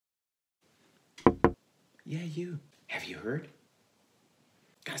Yeah, you. Have you heard?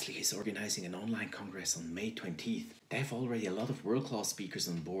 Geistlich is organizing an online congress on May 20th. They have already a lot of world-class speakers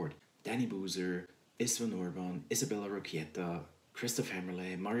on board. Danny Boozer, Istvan Urban, Isabella Rocchietta, Christoph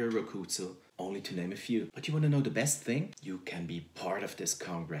Hammerle, Mario Rocuzzo, only to name a few. But you want to know the best thing? You can be part of this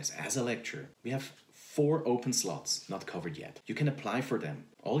congress as a lecturer. We have 4 open slots, not covered yet. You can apply for them.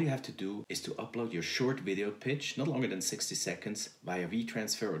 All you have to do is to upload your short video pitch, not longer than 60 seconds, via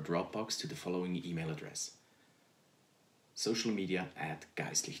WeTransfer or Dropbox to the following email address: social media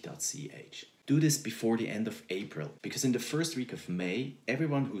 @geistlich.ch. Do this before the end of April, because in the first week of May,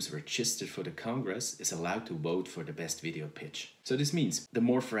 everyone who's registered for the Congress is allowed to vote for the best video pitch. So this means the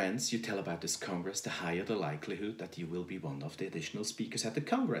more friends you tell about this Congress, the higher the likelihood that you will be one of the additional speakers at the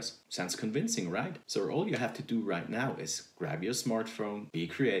Congress. Sounds convincing, right? So all you have to do right now is grab your smartphone, be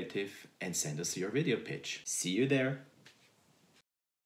creative, and send us your video pitch. See you there!